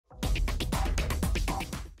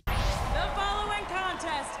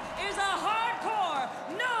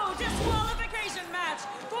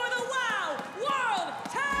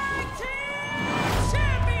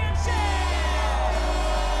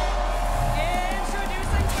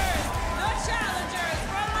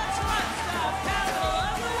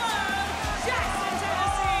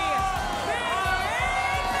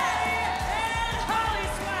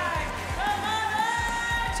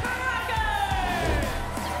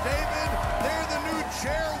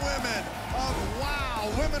Wow,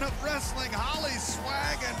 women of wrestling, Holly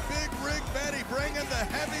Swag and Big Rig Betty bringing the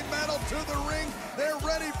heavy metal to the ring. They're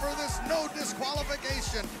ready for this no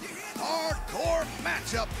disqualification hardcore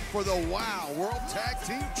matchup for the WOW World Tag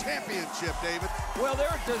Team Championship, David. Well,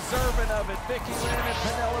 they're deserving of it. Vicky Lynn and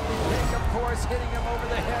Penelope Pink, of course, hitting him over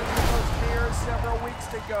the head with those mirrors several weeks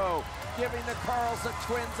ago, giving the Carlson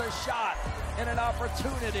twins a shot and an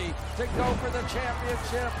opportunity to go for the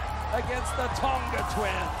championship against the Tonga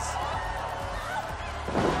twins.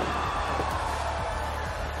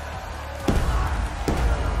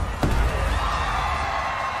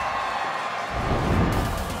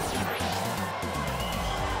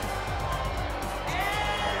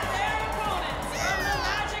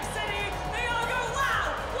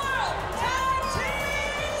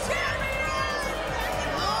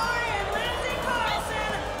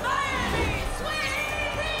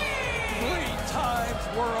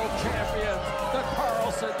 World champions, the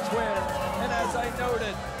Carlson twins. And as I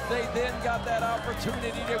noted, they then got that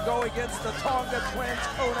opportunity to go against the Tonga twins,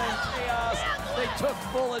 Kona and Chaos. They took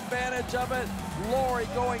full advantage of it. Lori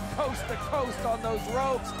going coast to coast on those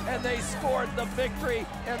ropes, and they scored the victory.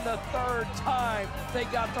 And the third time, they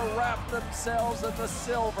got to wrap themselves in the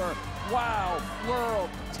silver WOW World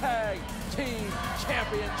Tag Team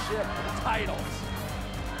Championship titles.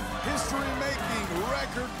 History-making,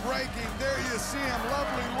 record-breaking, there you see him,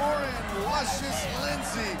 lovely Lori and luscious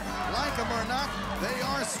Lindsay. Like them or not, they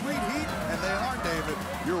are Sweet Heat, and they are, David,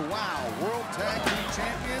 your WOW World Tag Team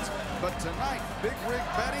Champions. But tonight, Big Rig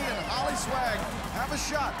Betty and Holly Swag have a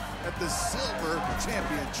shot at the Silver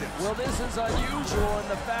Championship. Well, this is unusual in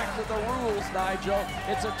the fact of the rules, Nigel.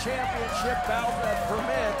 It's a championship bout that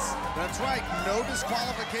permits. That's right, no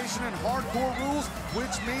disqualification in hardcore rules,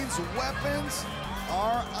 which means weapons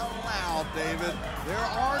are allowed, David. There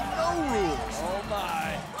are no rules. Oh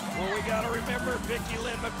my. Well, we got to remember Vicky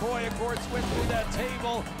Lynn McCoy, of course, went through that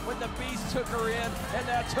table when the Beast took her in, and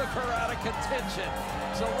that took her out of contention.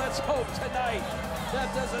 So let's hope tonight that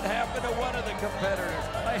doesn't happen to one of the competitors.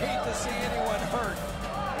 I hate to see anyone hurt.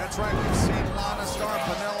 That's right, we've seen Lana Star,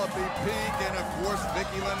 Penelope Pink, and of course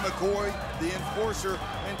Vicky Lynn McCoy, the enforcer,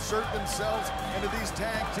 insert themselves into these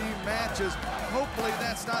tag team matches. Hopefully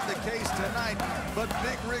that's not the case tonight, but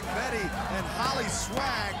Big Rig Betty and Holly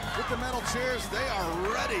Swag with the metal chairs, they are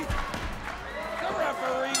ready. The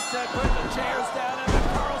referee said put the chairs down, and the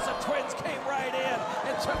Carlson twins came right in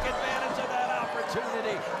and took advantage of that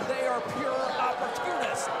opportunity. They are pure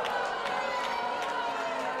opportunists.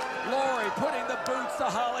 Lori putting the boots to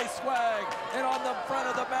Holly Swag, and on the front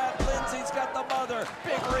of the mat, Lindsay's got the mother.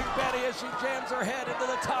 Big Rig Betty as she jams her head into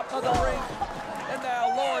the top of the ring. And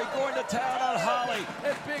now Lori going to town on Holly,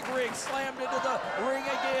 and Big Rig slammed into the ring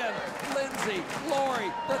again. Lindsay, Lori,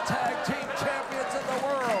 the tag team champions of the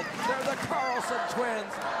world. They're the Carlson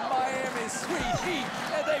twins, Miami Sweet Heat,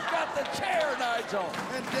 and they've got the chair, Nigel.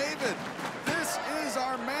 And David, this is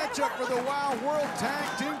our matchup for the WOW World Tag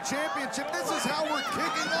Team Championship. This is how we're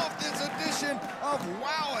kicking off this edition of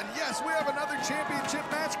WOW. And yes, we have another championship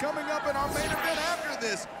match coming up in our main event after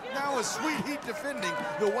this. Now a Sweet Heat defending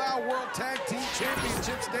the WOW World Tag Team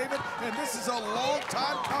Championships, David. And this is a long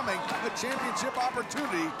time coming, a championship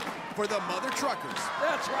opportunity for the Mother Truckers.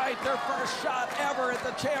 That's right, their first shot ever at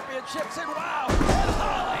the championships. And wow, and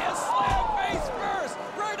Holly is slammed face first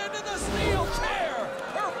right into the steel chair.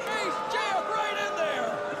 Her face jammed right in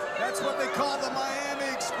there. That's what they call the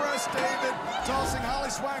Miami Express, David. Tossing Holly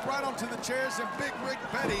Swag right onto the chairs, and Big Rig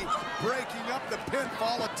Betty breaking up the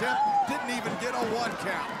pinfall attempt. Didn't even get a 1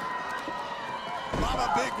 count.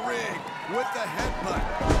 Mama Big Rig with the headbutt.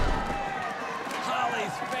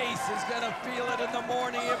 Holly's face is gonna feel it in the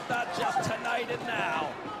morning, if not just tonight and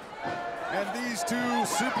now. And these two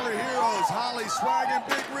superheroes, Holly Swag and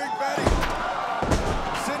Big Rig Betty,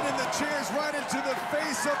 sending the chairs right into the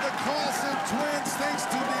face of the Carlson twins, thanks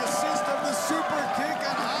to the assist of the Super Kick,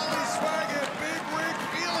 and Holly Swag and Big Rig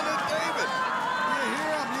feeling it, David. You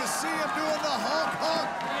hear him, you see him doing the honk honk.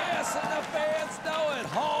 Yes, and the fans know it.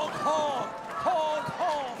 Honk honk, honk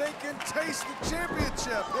honk. They can taste the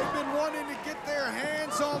championship. They've been wanting to get their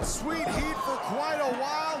hands on Sweet Heat for quite a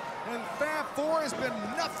while, and Fab 4 has been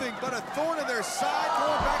nothing but a thorn in their side,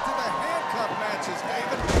 going back to the handcuff matches,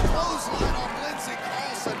 David. Clothesline on Lindsay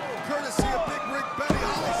Carlson, courtesy of Big Rig Betty.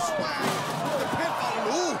 Holly Swag with the pinfall.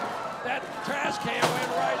 Ooh! That trash can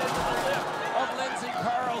went right into the lip of Lindsay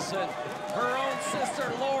Carlson. Her own sister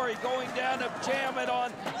Lori going down to jam it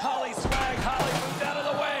on Holly Swag. Holly moved out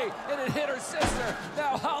of the way, and it hit her sister.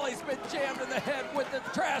 Now Holly's been jammed in the head with the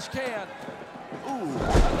trash can. Ooh,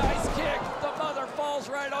 a nice kick. The mother falls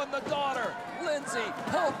right on the daughter. Lindsay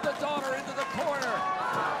pulled the daughter into the corner.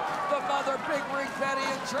 The mother Big Rig Betty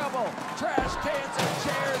in trouble. Trash cans and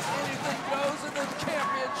chairs, anything goes in the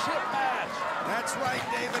championship match. That's right,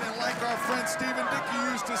 David, and like our friend Stephen Dickey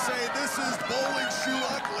used to say, this is bowling shoe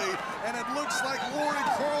ugly, and it looks like Lori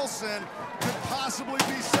Carlson could possibly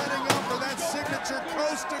be setting up for that signature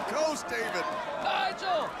coast-to-coast, David.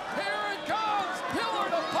 Nigel, here it comes,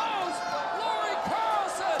 pillar to post, Lori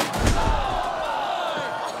Carlson. Oh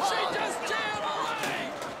my, she just jammed a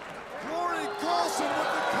leg. Lori Carlson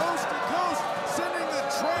with the coast-to-coast, sending the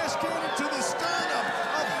trash can into the sternum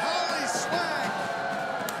of Holly Swag.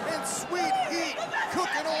 And Sweet Heat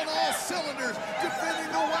cooking on all cylinders, defending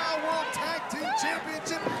the WOW World Tag Team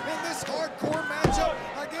Championship in this hardcore matchup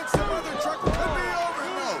against the Mother Trucker. Could be over,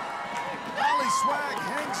 no. Holly Swag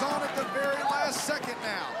hangs on at the very last second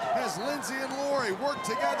now as Lindsay and Lori work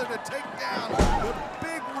together to take down the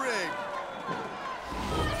Big Rig.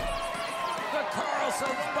 The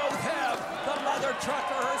Carlsons both have the Mother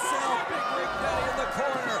Trucker herself, Big Rig Betty in the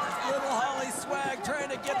corner, little Holly Swag trying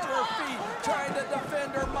to get to her feet, trying to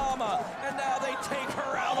defend her mama, and now they take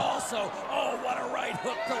her out also. Oh, what a right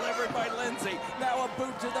hook delivered by Lindsay. Now a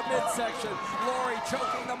boot to the midsection. Lori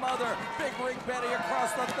choking the mother, Big Rig Betty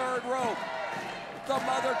across the third rope. The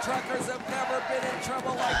Mother Truckers have never been in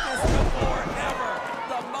trouble like this before, ever.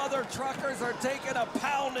 The Mother Truckers are taking a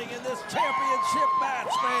pounding in this championship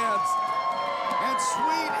match, fans. And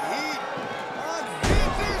Sweet Heat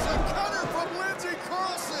unhinges a cutter from Lindsay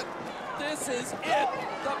Carlson. This is it.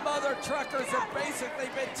 The Mother Truckers have basically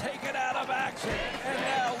been taken out of action. And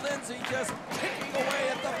now Lindsay just kicking away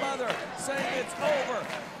at the mother, saying it's over.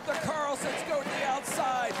 The Carlsons go to the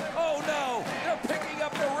outside. Oh no, they're picking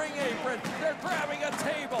up the ring apron. They're grabbing a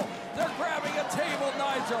table. They're grabbing a table,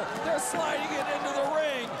 Nigel. They're sliding it into the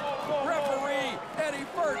ring. Referee Eddie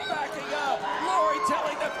Burt backing up. Lori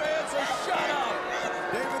telling the fans to shut up.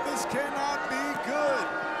 David, this cannot be good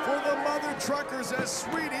for the Mother Truckers as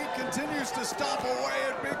Sweet Heat continues to stomp away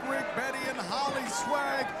at Big Rig Betty and Holly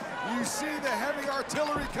Swag. You see the heavy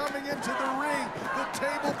artillery coming into the ring, the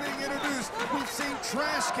table being introduced. We've seen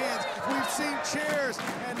trash cans, we've seen chairs,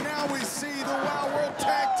 and now we see the WOW World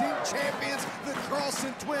Tag Team Champions, the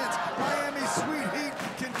Carlson Twins. Miami Sweet Heat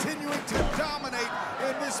continuing to dominate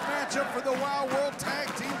in this matchup for the WOW World Tag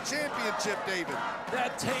Team Championship, David.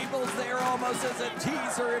 That table's there almost as a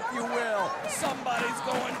teaser, if you will. Somebody's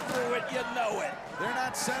going through it, you know it. They're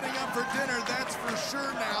not setting up for dinner, that's for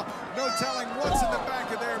sure now. No telling what's in the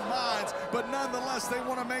back of their minds, but nonetheless, they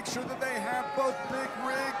want to make sure that they have both Big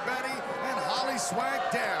Rig Betty and Holly Swag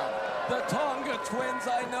down. The Tonga Twins,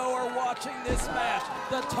 I know, are watching this match.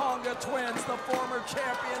 The Tonga Twins, the former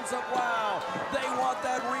champions of WOW. They want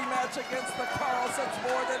that rematch against the Carlsons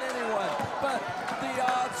more than anyone. But the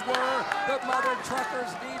odds were the Mother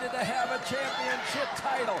Truckers needed to have a championship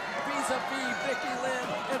title vis-a-vis Vicky Lynn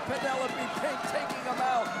and Penelope Pink taking them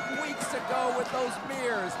out weeks ago with those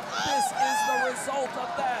mirrors. This is the result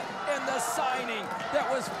of that and the signing that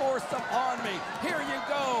was forced upon me. Here you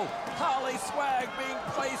go, Holly Swag being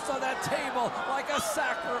placed on that table like a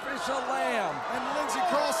sacrificial lamb. And Lindsay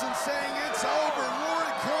Carlson saying it's over.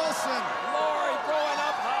 Lori Carlson. Lori going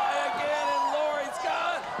up high again, and Lori's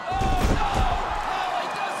got, oh no! Holly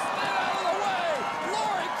just slid out of the way.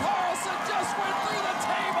 Lori Carlson just went through the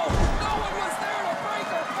table. No one was there to break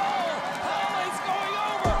her fall. Holly's going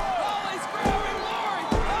over. Holly's grabbing Lori.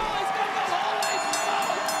 Holly's got the Holy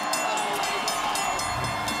smoke. Holy smoke.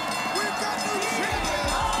 We've got new champions.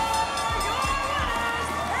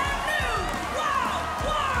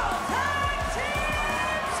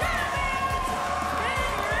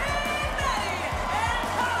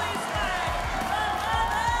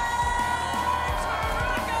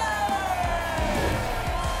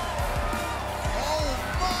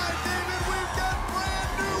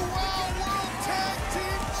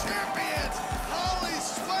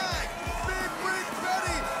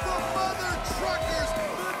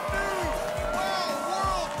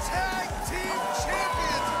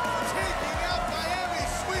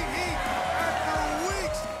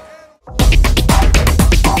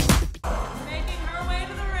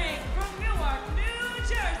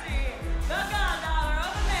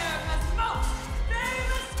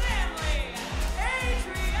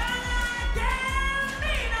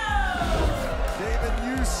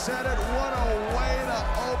 Said it, what a way to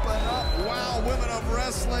open up WOW Women of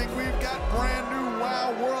Wrestling. We've got brand new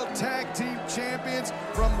WOW World Tag Team Champions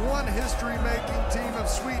from one history-making team of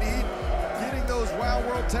Sweet Heat, getting those WOW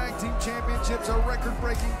World Tag Team Championships, a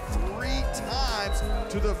record-breaking 3 times,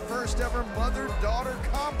 to the first ever mother-daughter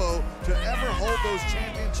combo to ever hold those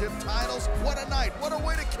championship titles. What a night, what a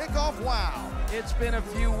way to kick off WOW. It's been a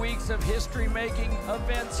few weeks of history-making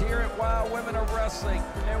events here at WOW Women of Wrestling,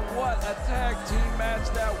 and what a tag team match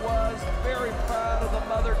that was. Very proud of the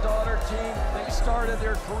mother-daughter team. They started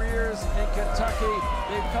their careers in Kentucky.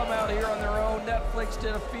 They've come out here on their own. Netflix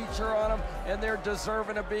did a feature on them, and they're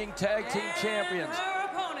deserving of being tag team champions. And her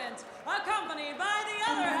opponent, accompanied by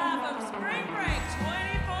the other half of Spring Break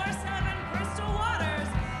 24/7 Crystal Waters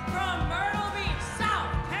from Myrtle Beach, South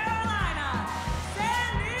Carolina,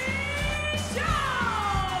 Sandy Shore!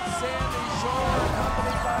 Sandy Shore,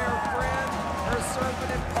 accompanied by her friend, her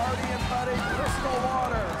servant and party and buddy, Crystal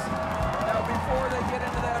Waters. Now, before they get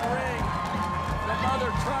into that ring, the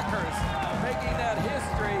mother truckers, making that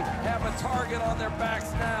history, have a target on their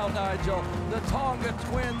backs now, Nigel. The Tonga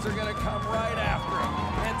twins are going to come right after them,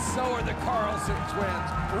 and so are the Carlson twins,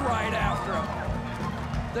 right after them.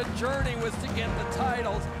 The journey was to get the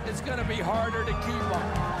titles. It's going to be harder to keep them.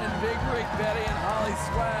 And Big Rick Betty and Holly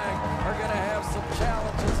Swag are going to have some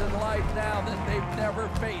challenges in life now that they've never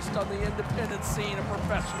faced on the independent scene of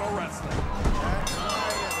professional wrestling. That's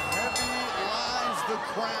right, and heavy lies the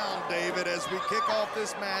crown, David, as we kick off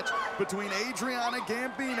this match between Adriana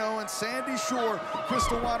Gambino and Sandy Shore.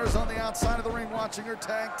 Crystal Waters on the outside of the ring watching her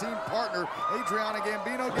tag team partner, Adriana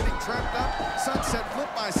Gambino, getting trapped up. Sunset flip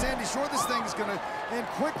by Sandy Shore. This thing's going to end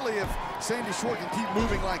quickly if Sandy Shore can keep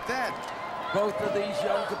moving like that. Both of these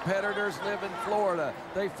young competitors live in Florida.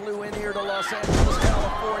 They flew in here to Los Angeles,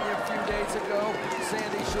 California a few days ago.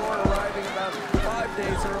 Sandy Shore arriving about 5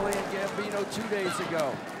 days early and Gambino 2 days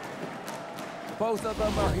ago. Both of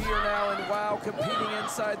them are here now in WOW, competing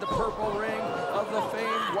inside the purple ring of the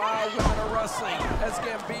famed WOW Women of Wrestling, as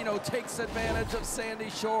Gambino takes advantage of Sandy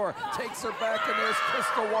Shore, takes her back, and there's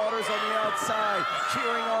Crystal Waters on the outside,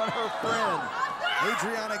 cheering on her friend.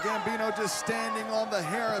 Adriana Gambino just standing on the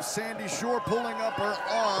hair of Sandy Shore, pulling up her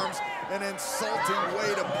arms, an insulting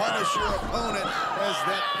way to punish your opponent as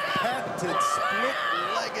that patented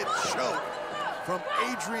split-legged choke from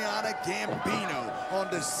Adriana Gambino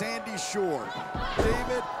onto Sandy Shore.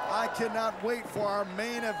 David, I cannot wait for our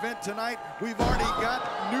main event tonight. We've already got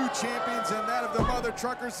new champions, and that of the mother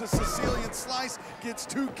truckers, the Sicilian Slice, gets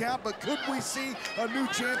 2 count, but could we see a new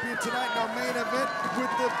champion tonight in our main event with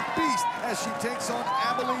the Beast as she takes on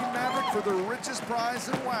Abilene Maverick for the richest prize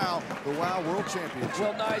in WOW, the WOW World Championship?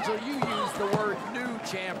 Well, Nigel, you used the word new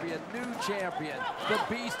champion, new champion. The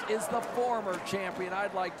Beast is the former champion,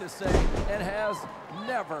 I'd like to say, and has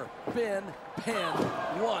never been pinned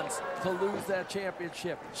once to lose that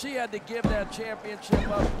championship. She had to give that championship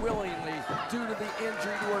up willingly due to the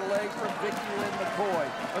injury to her leg from Vicky Lynn McCoy.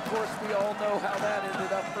 Of course, we all know how that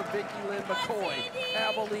ended up for Vicky Lynn McCoy.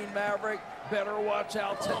 Abilene Maverick, better watch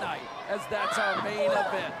out tonight, as that's our main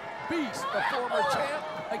event. Beast, the former champ,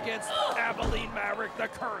 against Abilene Maverick, the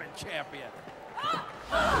current champion.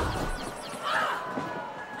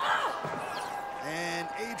 And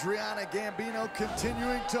Adriana Gambino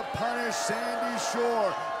continuing to punish Sandy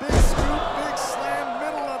Shore. Big scoop, big slam,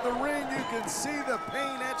 middle of the ring. You can see the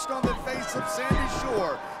pain etched on the face of Sandy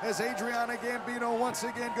Shore as Adriana Gambino once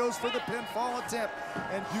again goes for the pinfall attempt.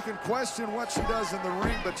 And you can question what she does in the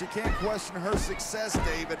ring, but you can't question her success,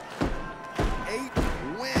 David. 8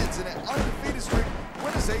 wins and an undefeated streak.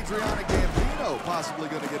 When is Adriana Gambino possibly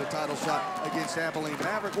going to get a title shot against Abilene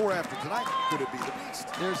Maverick, or after tonight, could it be the Beast?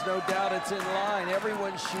 There's no doubt it's in line.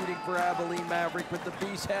 Everyone's shooting for Abilene Maverick, but the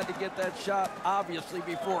Beast had to get that shot, obviously,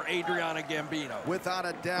 before Adriana Gambino. Without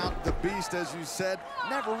a doubt, the Beast, as you said,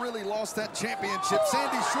 never really lost that championship.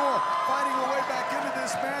 Sandy Shore fighting her way back into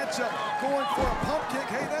this matchup, going for a pump kick.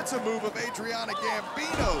 Hey, that's a move of Adriana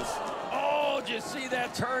Gambino's. Oh, did you see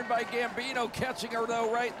that turn by Gambino, catching her,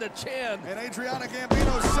 though, right in the chin? And Adriana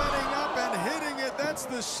Gambino setting up and hitting it. That's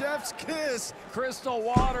the chef's kiss. Crystal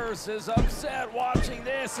Waters is upset watching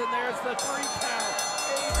this, and there's the 3 count.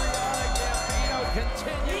 Adriana Gambino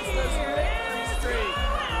continues this victory streak.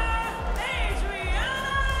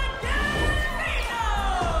 Adriana Gambino!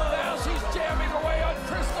 Now she's jamming away on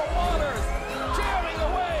Crystal Waters. Jamming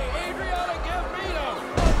away, Adriana Gambino.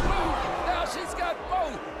 Now she's got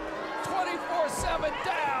both. 24/7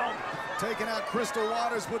 down. Taking out Crystal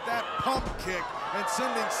Waters with that pump kick and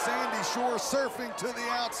sending Sandy Shore surfing to the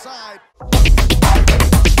outside.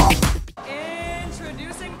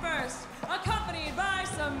 Introducing first, accompanied by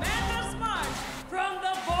Samantha Smart from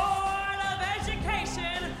the Board of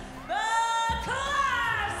Education, the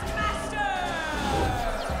Classmaster!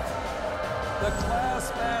 The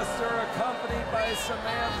Classmaster, accompanied by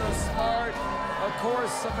Samantha Smart. Of Of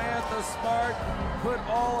course, Samantha Smart put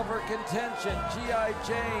all of her contention, G.I.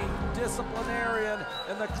 Jane, disciplinarian,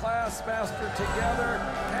 and the Classmaster together,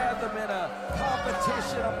 had them in a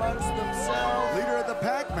competition amongst themselves. Leader of the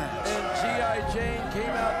pack match. And G.I. Jane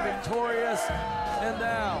came out victorious. And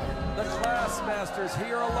now, the Classmaster's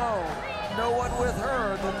here alone. No one with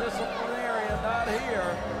her, the disciplinarian not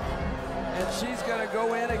here. And she's gonna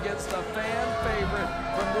go in against a fan favorite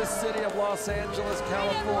from this city of Los Angeles,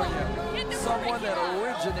 California. Someone that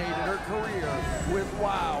originated her career with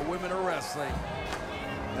WOW Women of Wrestling.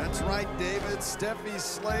 That's right, David. Stephy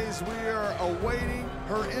Slays. We are awaiting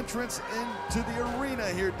her entrance into the arena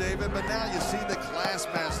here, David. But now you see the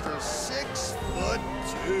Classmaster,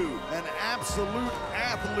 6'2". An absolute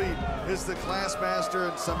athlete is the Classmaster,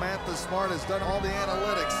 and Samantha Smart has done all the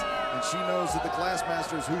analytics. And she knows that the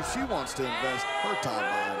Classmaster is who she wants to invest her time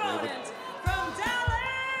behind, David. From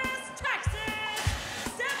Dallas, Texas,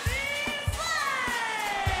 Stephy Slays!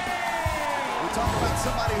 We're talking about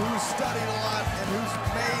somebody who's studied a lot and who's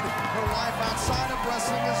made her life outside of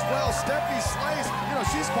wrestling as well. Stephy Slays, you know,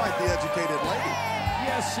 she's quite the educated lady.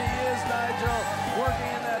 Yes, she is, Nigel.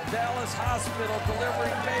 Working in that Dallas hospital,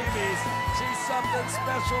 delivering babies. She's something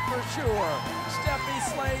special for sure. Stephy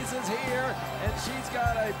Slays is here, and she's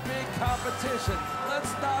got a big competition.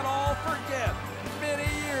 Let's not all forget, many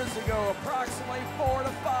years ago, approximately 4 to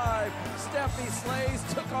 5, Stephy Slays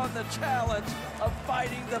took on the challenge of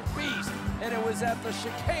fighting the Beast, and it was at the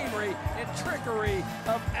chicanery and trickery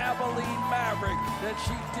of Abilene Maverick that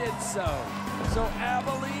she did so. So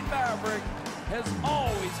Abilene Maverick has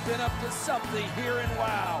always been up to something here in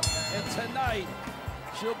WOW, and tonight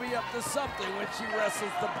she'll be up to something when she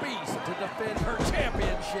wrestles the Beast to defend her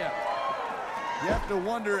championship. You have to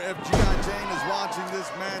wonder if G.I. Jane is watching this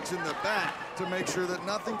match in the back to make sure that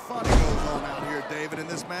nothing funny goes on out here, David, in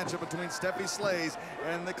this matchup between Stephy Slays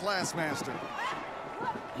and the Classmaster.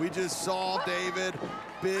 We just saw, David,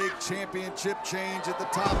 big championship change at the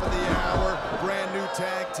top of the hour. Brand new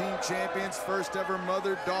tag team champions, first ever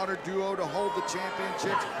mother-daughter duo to hold the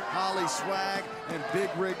championships. Holly Swag and Big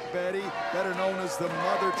Rig Betty, better known as the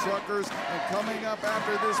Mother Truckers. And coming up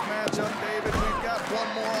after this matchup, David, we've got one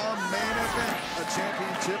more, our main event, a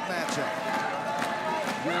championship matchup.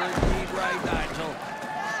 You're indeed right, Nigel.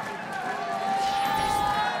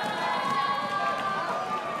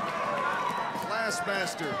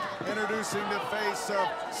 Classmaster introducing the face of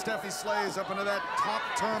Stephy Slays up into that top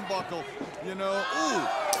turnbuckle. You know, ooh.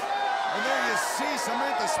 And there you see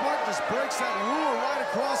Samantha Smart just breaks that ruler right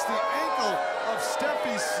across the ankle of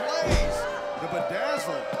Stephy Slays. The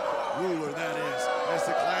bedazzled ruler, that is, as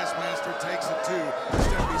the Classmaster takes it to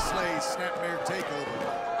Stephy Slays' snapmare takeover.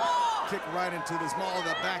 Kick right into the small of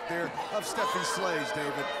the back there of Stephy Slays,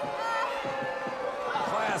 David.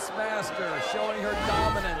 Classmaster showing her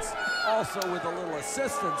dominance, also with a little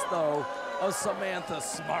assistance, though, of Samantha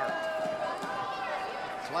Smart.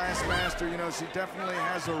 Classmaster, you know, she definitely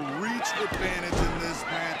has a reach advantage in this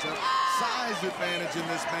matchup, size advantage in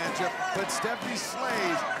this matchup, but Stephy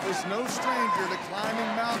Slays is no stranger to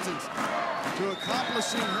climbing mountains, to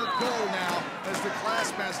accomplishing her goal now as the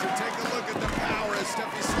Classmaster. Take a look at the power as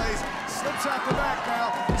Stephy Slays slips out the back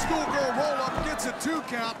now. Schoolgirl roll-up gets a 2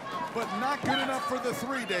 count, but not good enough for the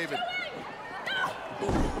 3, David.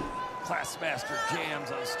 Classmaster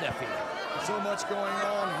jams on Stephy. So much going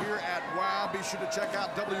on here at WOW. Be sure to check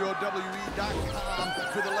out WOWE.com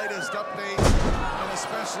for the latest updates, and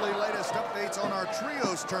especially latest updates on our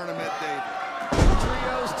Trios tournament, David.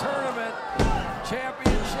 Trios tournament,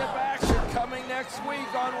 championship action coming next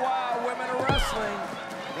week on WOW Women of Wrestling.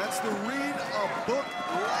 That's the Read a Book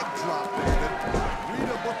leg drop, David. Read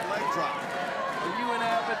a Book leg drop. Are you an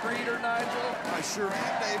avid reader, Nigel? I sure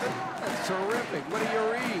am, David. That's terrific. What do you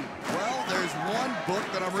read? Well, there's one book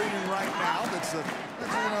that I'm reading right now that's a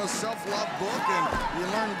self-love book, and you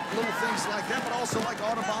learn little things like that, but also like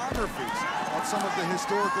autobiographies of some of the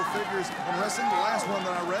historical figures in wrestling. The last one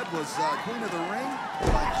that I read was Queen of the Ring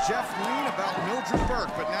by Jeff Lean about Mildred Burke,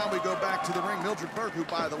 but now we go back to the ring. Mildred Burke, who,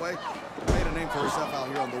 by the way, made a name for herself out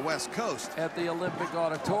here on the West Coast. At the Olympic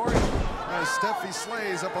Auditorium. As Stephy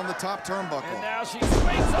Slays up on the top turnbuckle. And now she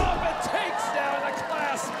swings off and takes down the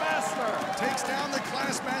Classmaster. Takes down the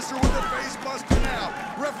Classmaster with a face buster now.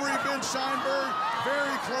 Referee Ben Scheinberg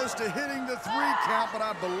very close to hitting the 3 count, but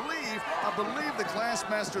I believe the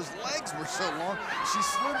Classmaster's legs were so long, she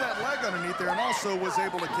slid that leg underneath there and also was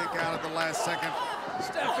able to kick out at the last second.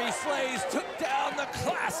 Stephy Slays took down the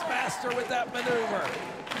Classmaster with that maneuver.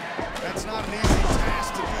 That's not an easy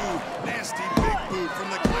task to do. Nasty big boot from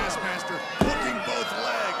the Classmaster, hooking both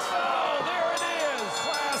legs. Oh, there it is.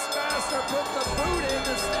 Classmaster put the boot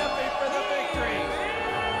into Stephy for the victory.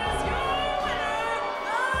 Here's your winner,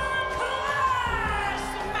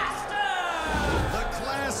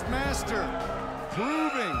 Classmaster,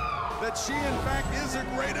 proving that she, in fact, is a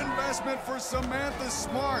great investment for Samantha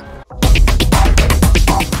Smart. Well,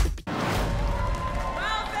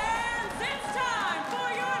 fans, it's time for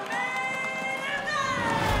your main event!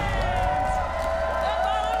 The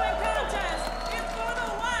following contest is for the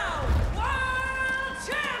WOW World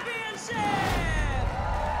Championship!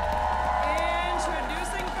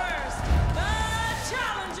 Introducing first, the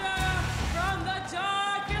challenger from the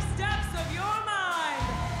darkest depths of your mind,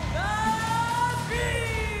 the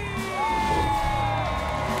Beast!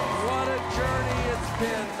 What a journey it's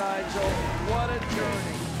been, Nigel. What a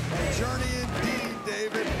journey. A journey indeed,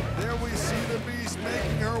 David. There we see the Beast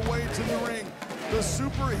making her way to the ring. The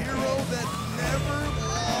superhero that never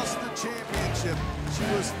lost the championship. She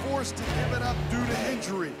was forced to give it up due to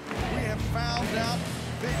injury. We have found out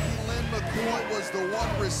Vicky Lynn McCoy was the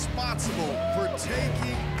one responsible for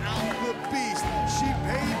taking out the Beast. She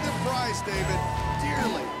paid the price, David,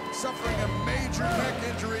 dearly, suffering a major neck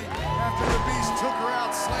injury after the Beast took her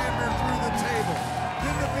out, slammed her through the table.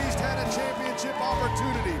 Then the Beast had a championship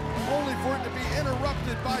opportunity, only for it to be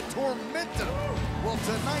interrupted by Tormenta. Well,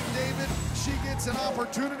 tonight, David, she gets an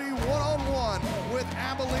opportunity one-on-one with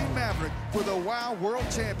Abilene Maverick for the WOW World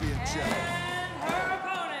Championship. And her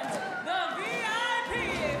opponent, the VIP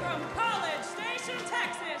from College Station,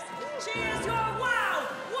 Texas. She is your WOW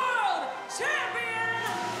World Champion,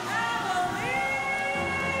 Abilene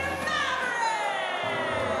Maverick!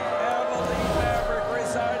 Abilene Maverick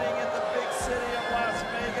residing in the big city of Las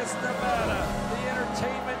Vegas, Nevada, the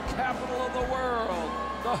entertainment capital of the world,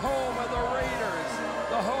 the home of the Raiders,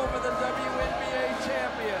 the home of the WNBA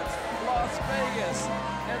champions, Las Vegas,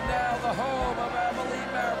 and now the home of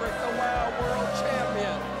Abilene Maverick, the WOW World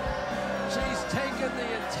Champion. She's taken the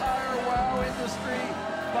entire WOW industry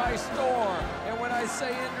by storm. And when I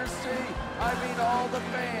say industry, I mean all the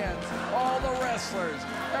fans, all the wrestlers.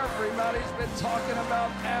 Everybody's been talking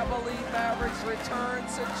about Abilene Maverick's return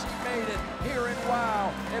since she made it here in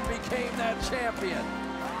WOW and became that champion.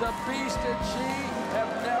 The Beast and she have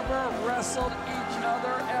never wrestled each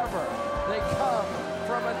other ever. They come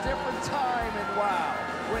from a different time in WOW.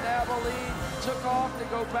 When Abilene took off to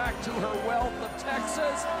go back to her wealth of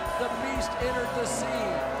Texas, the Beast entered the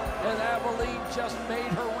scene, and Abilene just made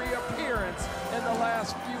her reappearance in the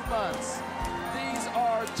last few months. These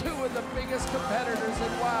are two of the biggest competitors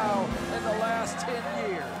in WOW in the last 10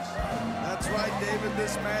 years. That's right, David.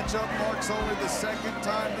 This matchup marks only the second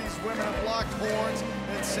time these women have locked horns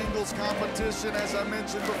in singles competition. As I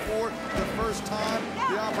mentioned before, the first time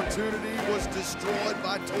the opportunity was destroyed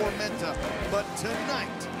by Tormenta. But tonight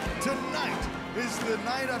is the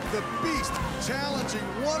night of the Beast challenging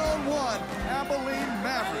one-on-one Abilene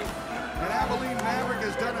Maverick. And Abilene Maverick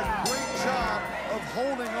has done a great job of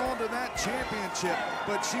holding on to that championship.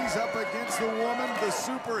 But she's up against the woman, the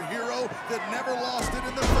superhero that never lost it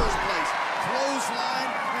in the first place.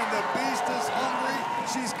 Clothesline, and the Beast is hungry.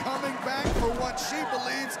 She's coming back for what she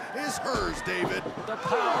believes is hers, David. The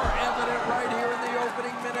power evident right here in the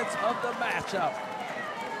opening minutes of the matchup.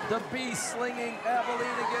 The Beast slinging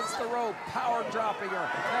Abilene against the rope, power dropping her,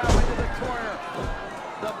 now into the corner.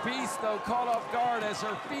 The Beast, though, caught off guard as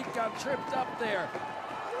her feet got tripped up there.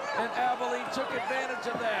 And Abilene took advantage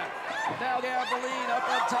of that. Now Abilene up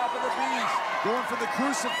on top of the Beast. Going for the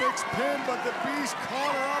crucifix pin, but the Beast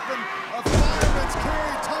caught her up in a fireman's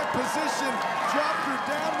carry type position. Dropped her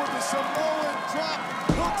down with a Samoan drop.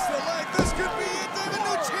 Hooks the leg. This could be it, David.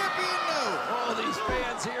 New champion, no. Oh, these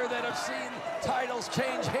fans here that have seen titles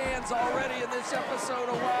change hands already in this episode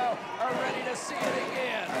of WOW are ready to see it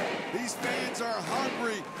again. These fans are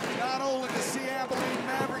hungry, not only to see Abilene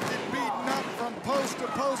Maverick get beaten up from post to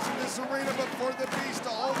post in this arena, but for the Beast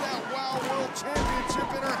to hold that WOW World Championship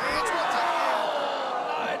in her hands. What's up?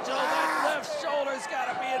 Nigel, that left shoulder's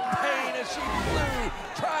got to be in pain as she flew,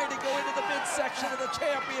 trying to go into the midsection of the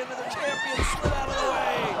champion, and the champion slid out of the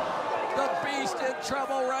way. The Beast in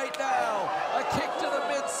trouble right now. A kick to the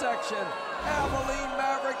midsection. Abilene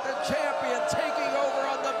Maverick, the champion, taking over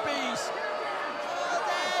on the Beast.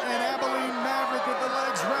 And Abilene Maverick with the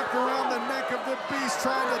legs wrapped around the neck of the Beast,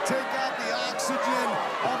 trying to take out the oxygen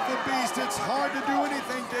of the Beast. It's hard to do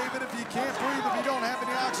anything, David, if you can't breathe, if you don't have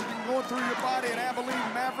any oxygen going through your body, and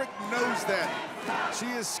Abilene Maverick knows that. She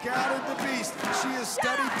has scouted the Beast. She has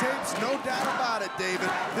studied tapes, no doubt about it, David.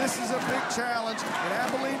 This is a big challenge, and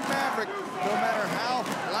Abilene Maverick, no matter how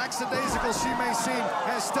lackadaisical she may seem,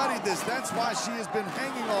 has studied this. That's why she has been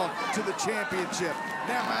hanging on to the championship.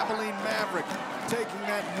 Now Abilene Maverick taking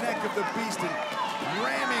that neck of the Beast and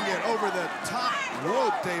ramming it over the top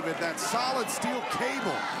rope, David. That solid steel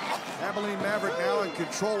cable. Abilene Maverick now in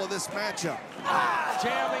control of this matchup.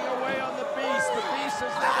 Jamming away on the Beast. The Beast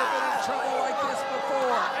has never been in trouble like this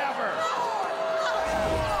before, ever.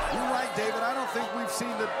 You're right, David. I don't think we've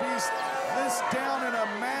seen the Beast this down in a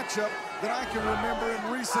matchup that I can remember in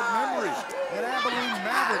recent memory. And Abilene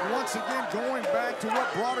Maverick once again going back to what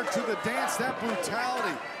brought her to the dance, that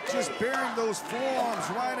brutality. Just bearing those forearms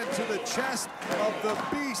right into the chest of the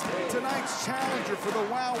Beast, tonight's challenger for the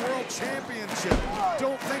WOW World Championship.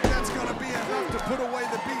 Don't think that's going to be enough to put away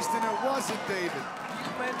the Beast, and it wasn't, David.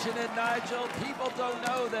 Mention it, Nigel. People don't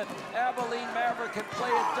know that Abilene Maverick can play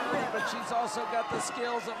it dirty, but she's also got the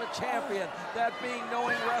skills of a champion, that being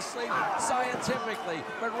knowing wrestling scientifically.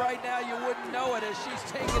 But right now you wouldn't know it as she's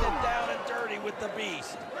taking it down and dirty with the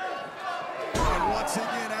Beast. And once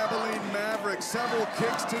again, Abilene Maverick, several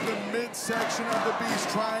kicks to the midsection of the Beast,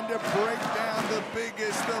 trying to break down the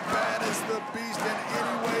biggest, the baddest, the Beast in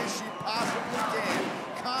any way she possibly can.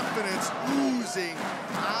 Confidence oozing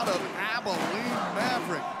out of Abilene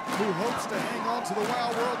Maverick, who hopes to hang on to the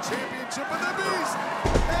WOW World Championship of the Beast.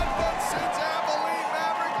 Headbutt sends Abilene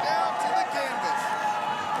Maverick down to the canvas.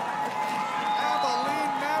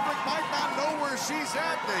 Abilene Maverick might not know where she's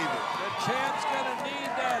at, David. The champ's gonna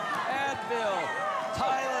need that Advil,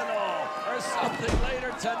 Tylenol, or something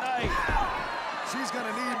later tonight. She's going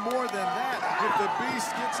to need more than that if the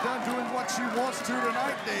Beast gets done doing what she wants to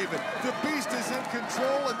tonight, David. The Beast is in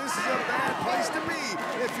control, and this is a bad place to be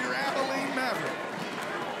if you're Abilene Maverick.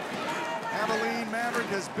 Abilene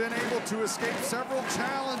Maverick has been able to escape several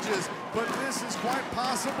challenges, but this is quite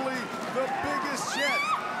possibly the biggest yet.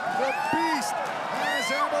 The Beast has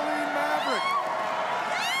Abilene Maverick.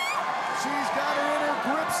 She's got her in her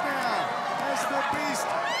grips now as the Beast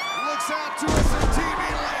looks out to us in TV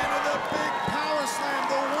land of the big power slam,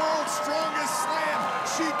 the world's strongest slam.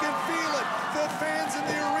 She can feel it. The fans in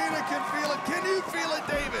the arena can feel it. Can you feel it,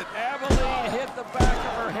 David? Abilene hit the back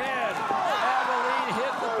of her head. Abilene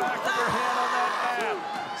hit the back of her head on that mat.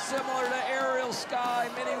 Similar to Aerial Sky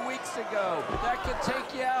many weeks ago. That can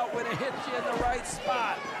take you out when it hits you in the right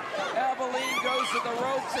spot. Abilene goes to the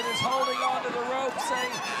ropes and is holding on to the ropes,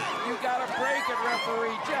 saying, "You gotta break it,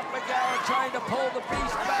 referee." Jeff McGowan trying to pull the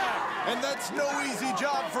Beast back. And that's no easy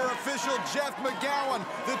job for official Jeff McGowan.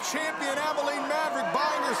 The champion Abilene Maverick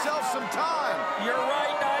buying herself some time. You're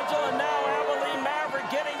right, Nigel, and now Abilene Maverick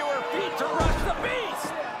getting to her feet to rush the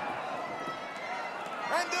Beast.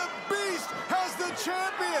 And the Beast has the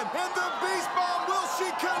champion. And the Beast Bomb, will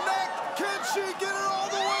she connect? Can she get her all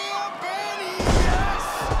the way up? And yes!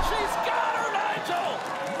 She's got her, Nigel.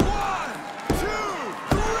 1, 2,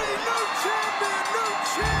 3, new champion, new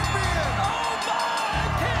champion. Oh my,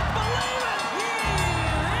 I can't believe it. Here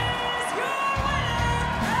is your winner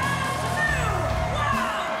and new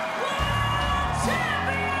WOW World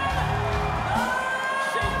Champion,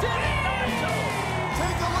 She did it, Nigel.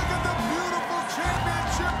 Take a look at the beautiful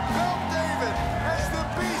championship belt, David, as the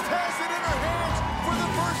Beast has it in her hands for the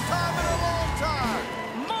first time in a long time.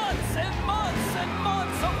 Months and months and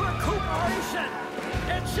months of recuperation,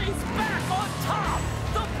 and she's back on top.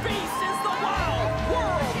 The Beast is the WOW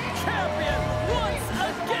World Champion once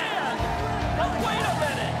again. Now wait a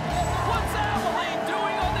minute, what's Abilene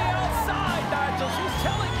doing on the outside, Nigel? She's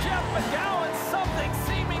telling Jeff McGowan something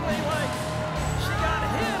seemingly like she got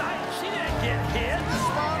hit. She didn't get hit. The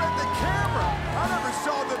spot at the camera. I never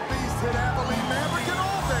saw the Beast hit Abilene Maverick at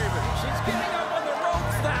all, David. She's getting up on the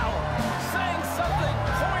ropes now, saying something,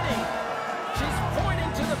 pointing. She's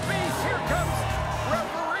pointing to the Beast. Here comes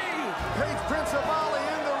referee. Paige Prince of Ali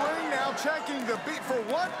in the ring now, checking the beat for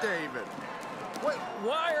what, David? Wait,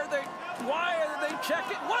 why are they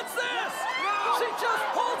checking? What's this? She just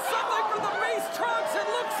pulled something from the Beast trunks. It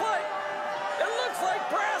looks like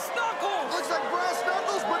brass knuckles. Looks like brass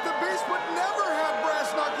knuckles, but the Beast would never have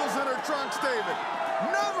brass knuckles in her trunks, David.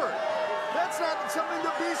 Never. That's not something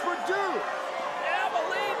the Beast would do.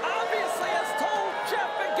 Abilene obviously has told Jeff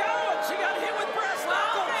McGowan she got hit with brass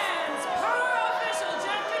knuckles. Fans, per official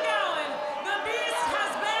Jeff McGowan, the Beast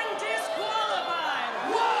has been disqualified.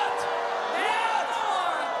 What?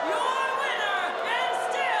 Therefore, your winner is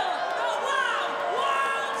still the WOW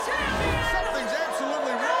World Champion, Something's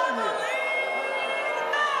absolutely wrong here.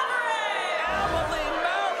 Abilene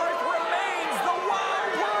Maverick remains the WOW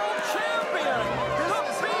World Champion. The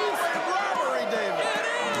This is Beast. a robbery, David. It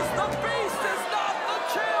is. The Beast is not the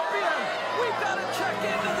champion. We've got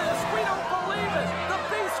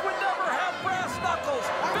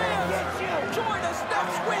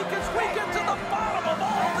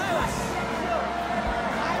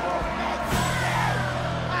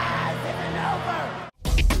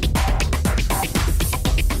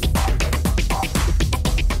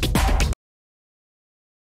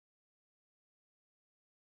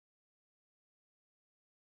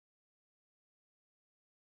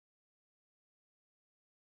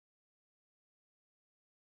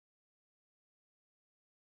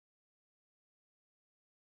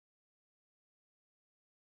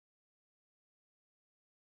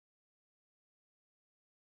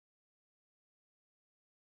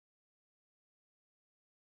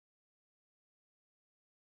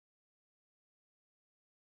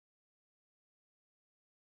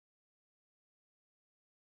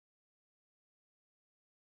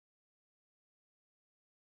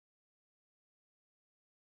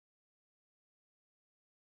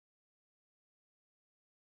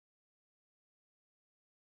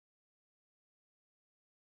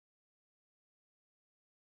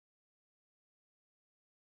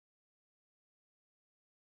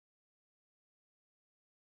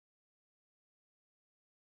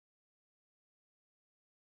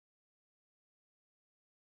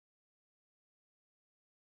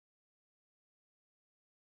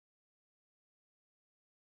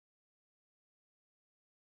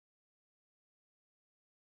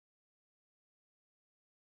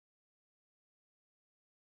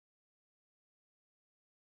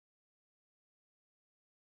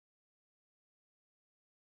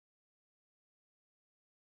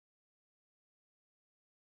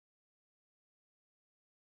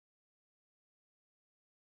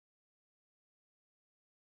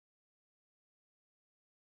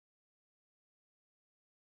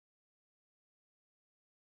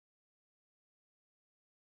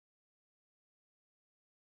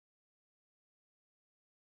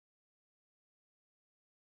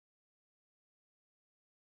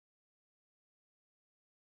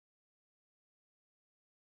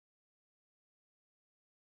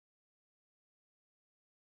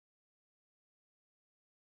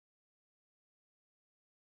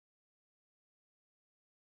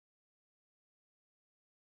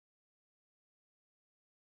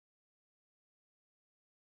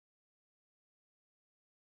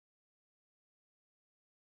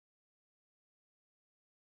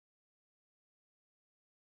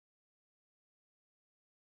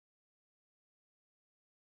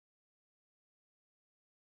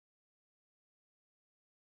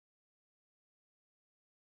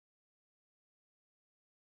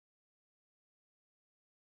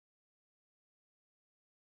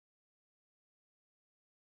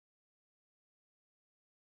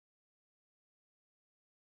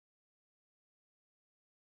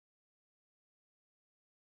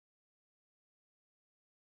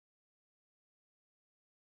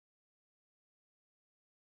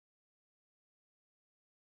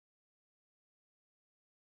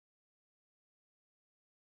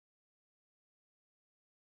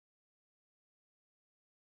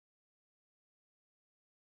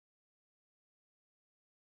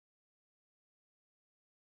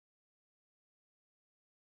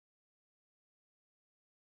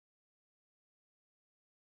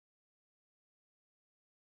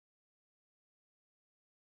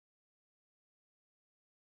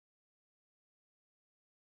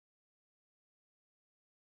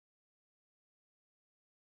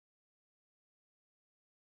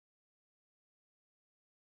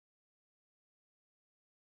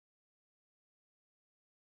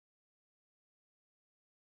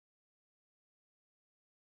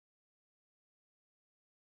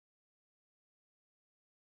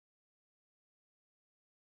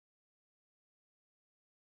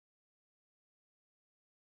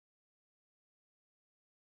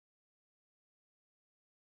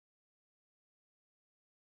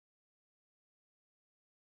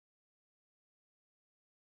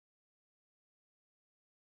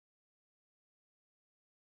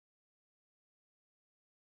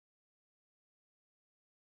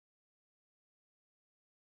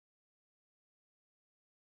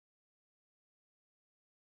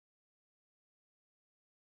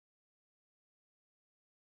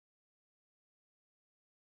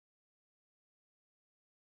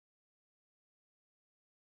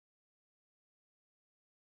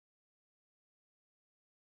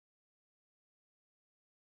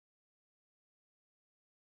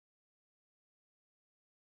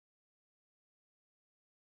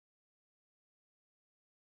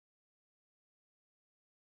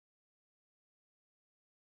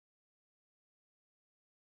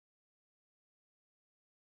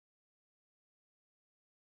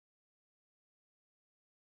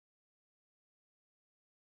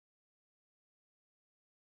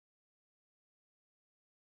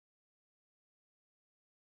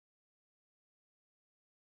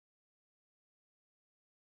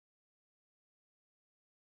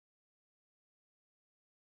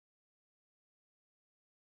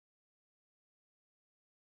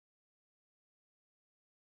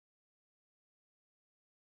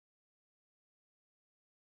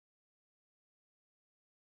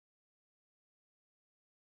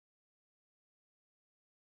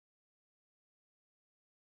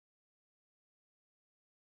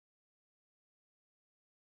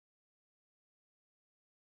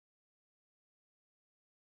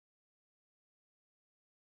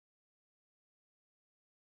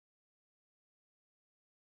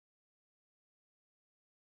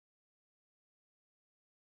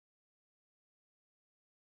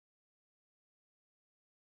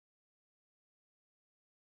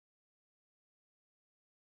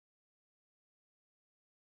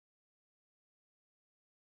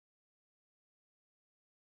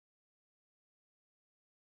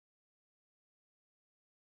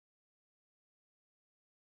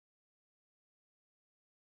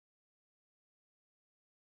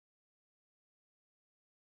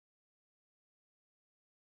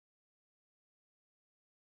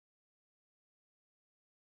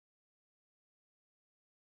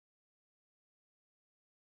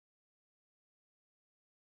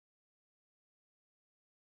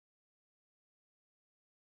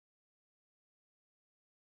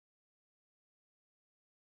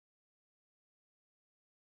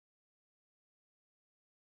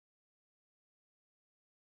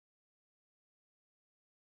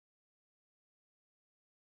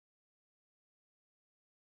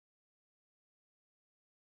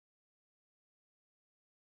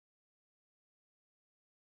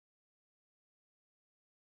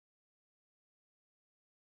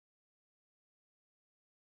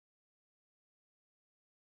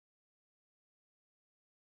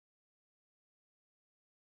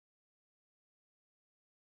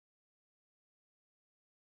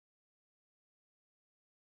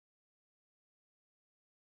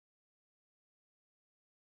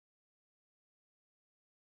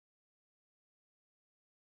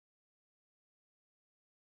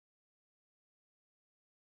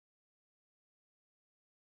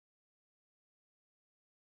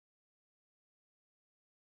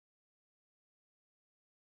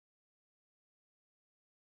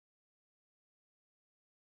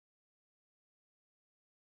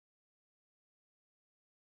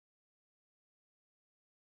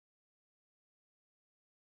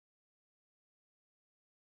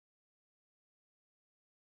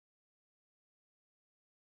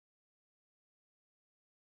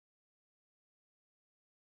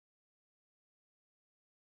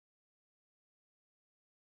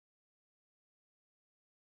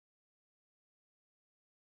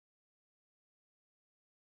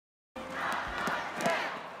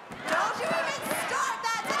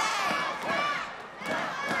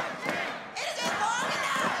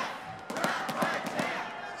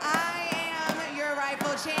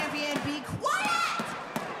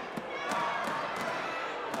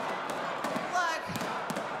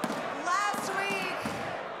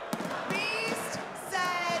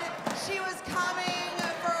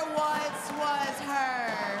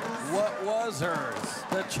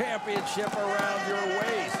championship around your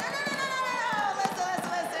waist.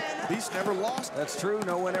 Listen. Beast never lost. That's true.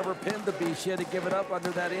 No one ever pinned the Beast. She had to give it up under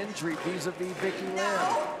that injury vis-a-vis Vicky Lynn.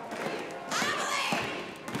 No. Abilene,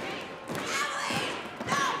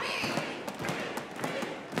 not me.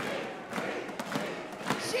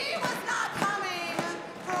 She was not coming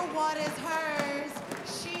for what is hers.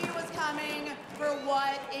 She was coming for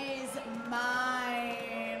what is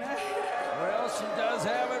mine. Well, she does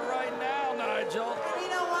have it right now, Nigel. And you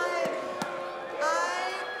know what?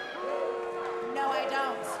 No, I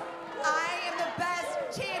don't. I am the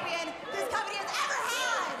best champion this company has ever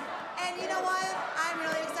had. And you know what I'm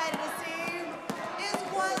really excited to see is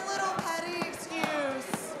what little petty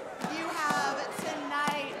excuse you have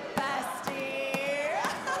tonight, bestie.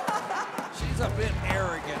 She's a bit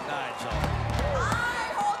arrogant, Nigel. I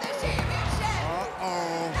hold the championship.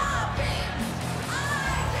 Not Beast.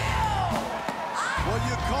 I do. Well,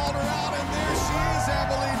 you called her out, and there she is,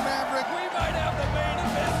 Abilene Maverick. We might have the main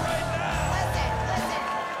event right now. Listen.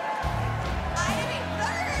 I am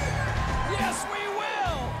third. Yes, we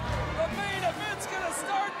will. The main event's gonna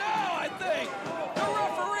start now, I think. The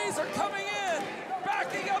referees are coming in,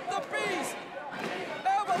 backing up the Beast.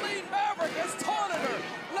 Abilene Maverick has taunted her.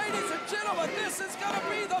 Ladies and gentlemen, this is gonna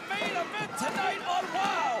be the main event tonight on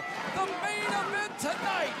WOW. The main event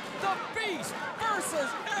tonight, the Beast versus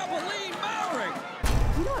Abilene Maverick.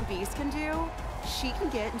 You know what Beast can do? She can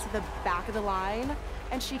get into the back of the line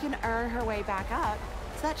and she can earn her way back up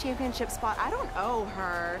to that championship spot. I don't owe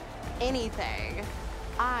her anything.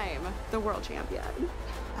 I'm the world champion.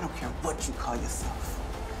 I don't care what you call yourself.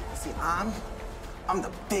 See, I'm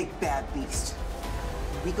the big bad beast.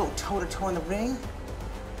 When we go toe to toe in the ring,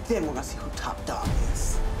 then we're gonna see who top dog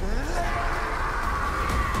is.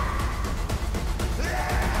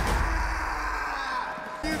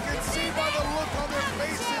 You can see by the look on their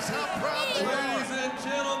faces how proud they are.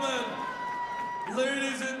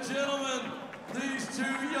 Ladies and gentlemen, these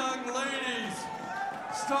two young ladies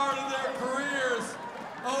started their careers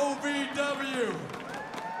OVW.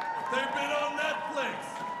 They've been on Netflix.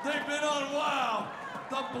 They've been on WOW.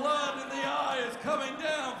 The blood in the eye is coming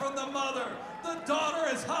down from the mother. The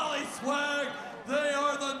daughter is Holly Swag.